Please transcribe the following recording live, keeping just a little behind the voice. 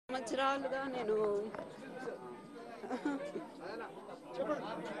సంవత్సరాలుగా నేను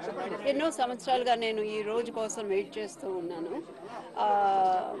ఎన్నో సంవత్సరాలుగా నేను ఈ రోజు కోసం వెయిట్ చేస్తూ ఉన్నాను.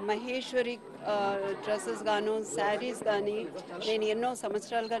 మహేశ్వరి డ్రెస్సెస్ గాను శారీస్ కానీ నేను ఎన్నో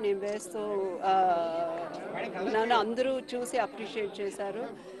సంవత్సరాలుగా నేను వేస్తూ నన్ను అందరూ చూసి అప్రిషియేట్ చేశారు.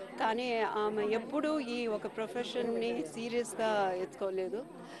 కానీ ఆమె ఎప్పుడూ ఈ ఒక ప్రొఫెషన్ని సీరియస్గా ఎత్తుకోలేదు.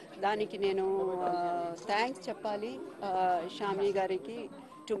 దానికి నేను థ్యాంక్స్ చెప్పాలి షామిని గారికి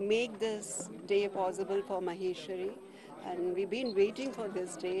to make this day possible for Maheshwari, and we've been waiting for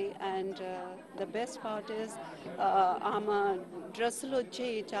this day. And the best part is ama dresslu వచ్చి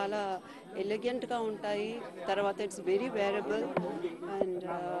చాలా ఎలిగెంట్ గా ఉంటాయి. తర్వాత it's very wearable and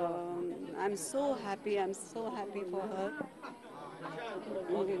I'm so happy for her.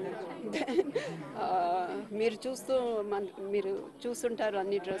 మీరు చూస్తుంటారు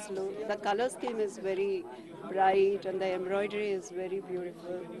అన్ని డ్రెస్సులు. The colour scheme is very bright and the embroidery is very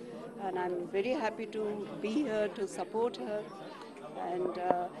beautiful and I'm very happy to be here to support her. And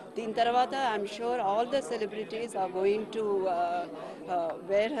దీని తర్వాత I'm sure all the celebrities are going to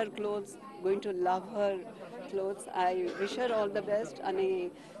wear her clothes, going to love her clothes. I wish her all the best అని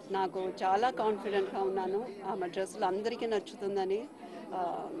నాకు చాలా కాన్ఫిడెంట్గా ఉన్నాను. ఆమె డ్రెస్సులు అందరికీ నచ్చుతుందని,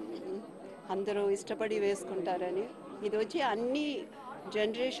 అందరూ ఇష్టపడి వేసుకుంటారని. ఇది వచ్చి అన్ని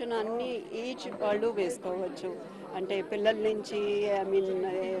జనరేషన్ అన్ని ఏజ్ వాళ్ళు వేసుకోవచ్చు. అంటే పిల్లల నుంచి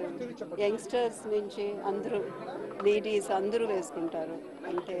యంగ్స్టర్స్ నుంచి అందరూ లేడీస్ అందరూ వేసుకుంటారు.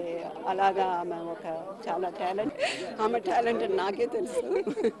 అంటే అలాగా ఆమె ఒక చాలా టాలెంట్. ఆమె టాలెంట్ నాకే తెలుసు.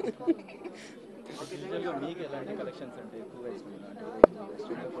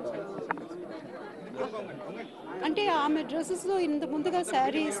 అంటే ఆమె డ్రెస్సెస్లో ఇంత ముందుగా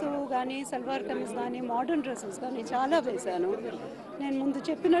శారీస్ కానీ సల్వార్ కమీజ్ కానీ మోడర్న్ డ్రెస్సెస్ కానీ చాలా వేశాను. నేను ముందు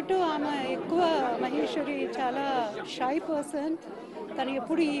చెప్పినట్టు ఆమె ఎక్కువ మహేశ్వరి చాలా షై పర్సన్. తను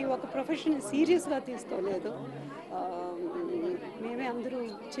ఎప్పుడు ఈ ఒక ప్రొఫెషన్ సీరియస్గా తీసుకోలేదు. మేమే అందరూ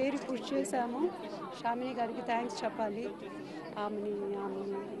చేరి పుష్ చేశాము. షామిని గారికి థ్యాంక్స్ చెప్పాలి. ఆమెని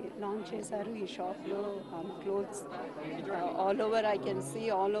లాంచ్ చేశారు ఈ షాప్లో. ఆమె clothes all over I can see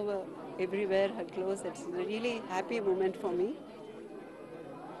all over everywhere her clothes. It's really happy moment for me.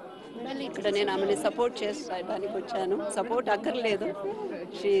 ఇక్కడ నేను ఆమెని సపోర్ట్ చేయడానికి వచ్చాను. సపోర్ట్ అక్కర్లేదు.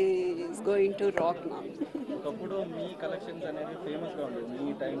 She is going to rock now. ఒకప్పుడు మీ కలెక్షన్స్ అనేది ఫేమస్గా ఉండేది, మీ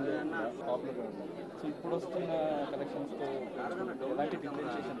టైంలో పాపులర్గా ఉండేది. సో ఇప్పుడు వస్తున్న కలెక్షన్స్తో ఎలాంటి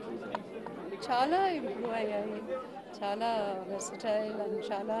డిఫరెన్షియేషన్ చూసారు? చాలా ఇంప్రూవ్ అయ్యాయి. చాలా వెర్సటైల్ అండ్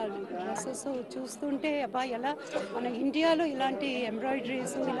చాలా డ్రెస్సెస్ చూస్తుంటే అబ్బా ఎలా మన ఇండియాలో ఇలాంటి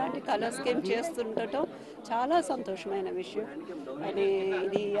ఎంబ్రాయిడరీస్ ఇలాంటి కలర్ స్కీమ్ చేస్తుండటం చాలా సంతోషమైన విషయం. అది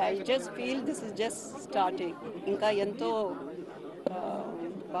ఇది I just feel this is just starting. ఇంకా ఎంతో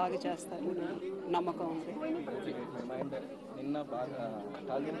బాగా చేస్తారు నమ్మకం ఉంది. నిన్న బాగా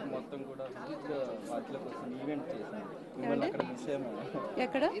టాలీవుడ్ మొత్తం కూడా వాటిలో కోసం ఈవెంట్ చేశాను. మిమ్మల్ని అక్కడ మిస్ అయ్యాము.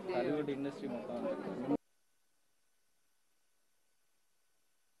 ఎక్కడ? టాలీవుడ్ ఇండస్ట్రీ మొత్తం.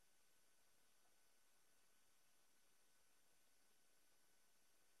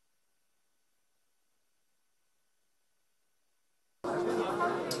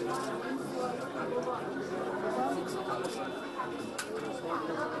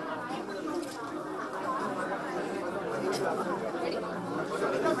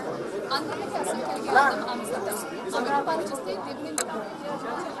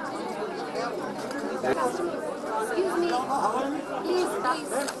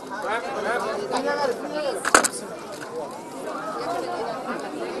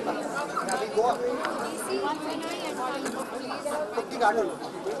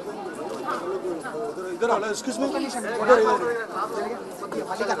 Excuse me, please. इधर एक्सक्यूज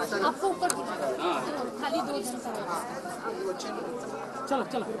मी आपको ऊपर खाली 2 चलो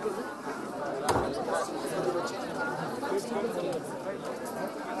चलो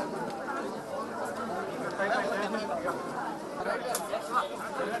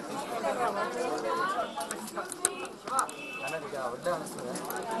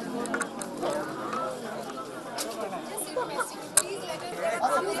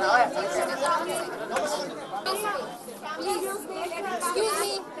Excuse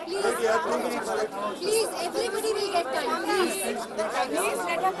me, please, everybody will get time, please. Please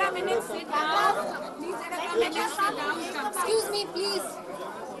let her come in and sit down. Excuse me, please.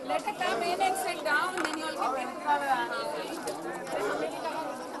 Let her come in and sit down, then you'll get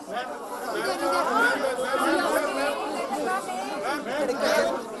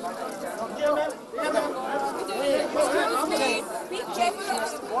Be careful.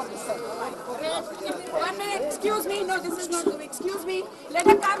 One minute. Excuse me. No, this is not the way. Excuse me. Let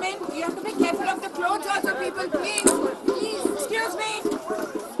her come in. You have to be careful of the clothes also, people. Please. Excuse me.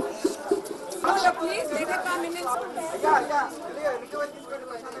 Sir, please let her come in and Let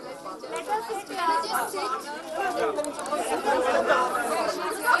us sit. Just sit.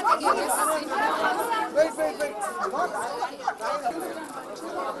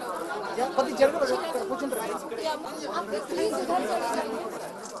 Please, इधर चलिए.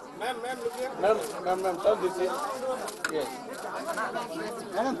 Ma'am, sir, this is yes.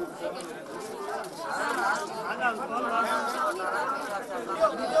 Madam.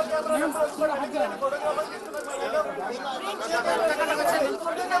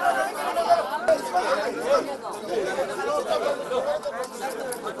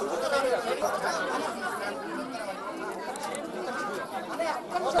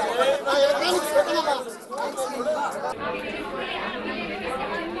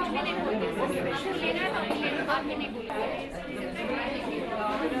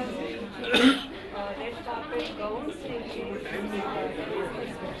 Red carpet gowns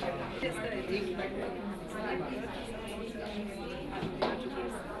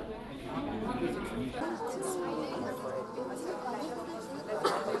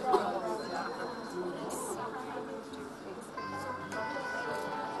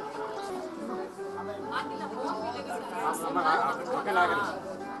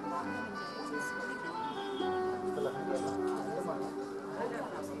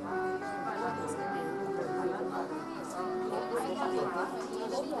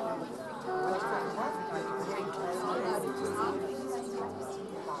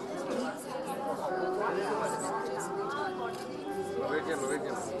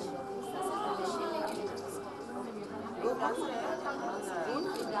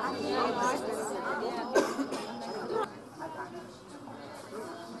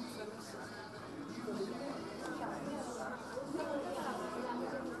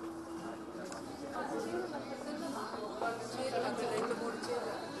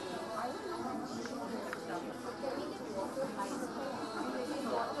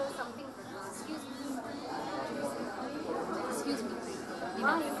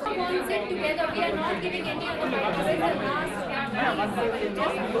Sit together. We are not giving any of the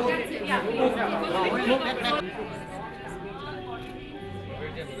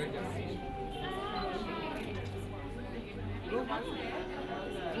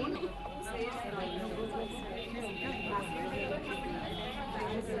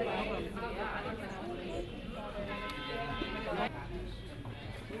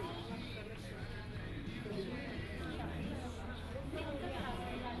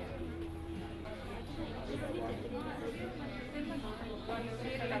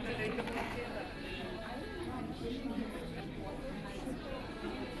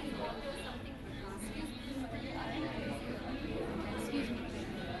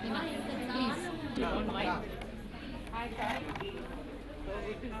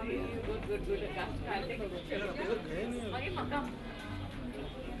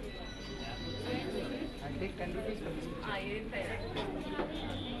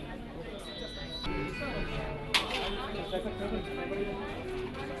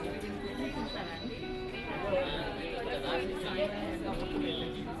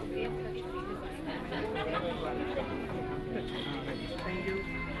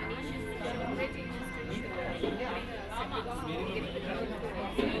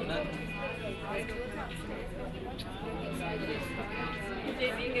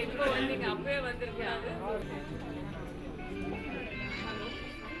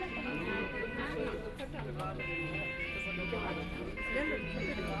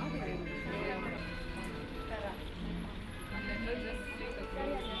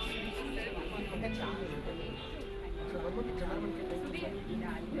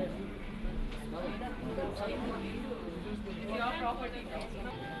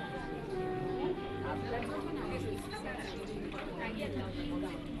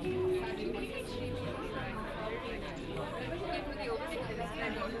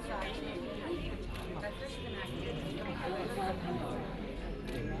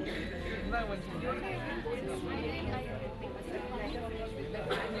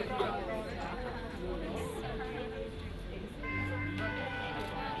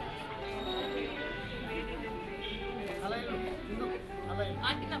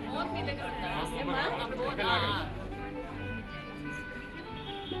Auntie, the phone మీ దగ్గర ఉందా?